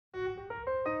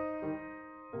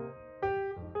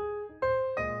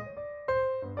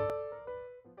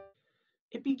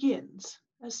It begins,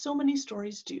 as so many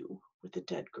stories do, with a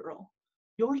dead girl.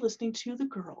 You're listening to The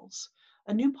Girls,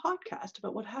 a new podcast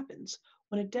about what happens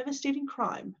when a devastating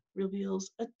crime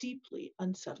reveals a deeply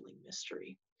unsettling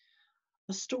mystery.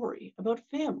 A story about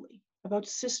family, about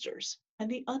sisters, and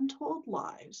the untold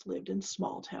lives lived in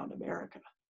small town America.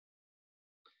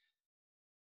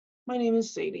 My name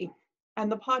is Sadie,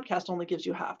 and the podcast only gives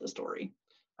you half the story.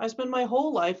 I spent my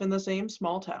whole life in the same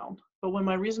small town, but when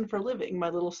my reason for living, my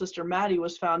little sister Maddie,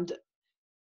 was found,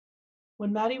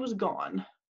 when Maddie was gone,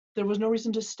 there was no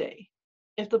reason to stay.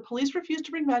 If the police refuse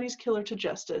to bring Maddie's killer to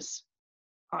justice,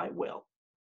 I will.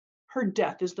 Her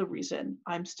death is the reason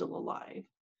I'm still alive.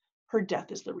 Her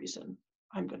death is the reason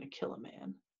I'm going to kill a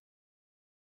man.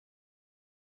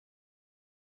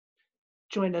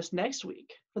 Join us next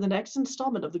week for the next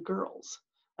installment of The Girls,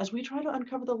 as we try to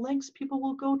uncover the lengths people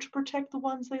will go to protect the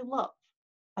ones they love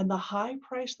and the high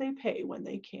price they pay when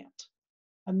they can't.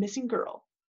 A missing girl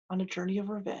on a journey of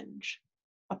revenge.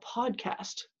 A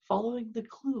podcast following the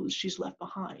clues she's left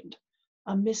behind.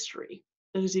 A mystery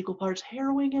that is equal parts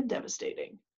harrowing and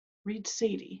devastating. Read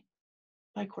Sadie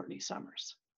by Courtney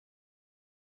Summers.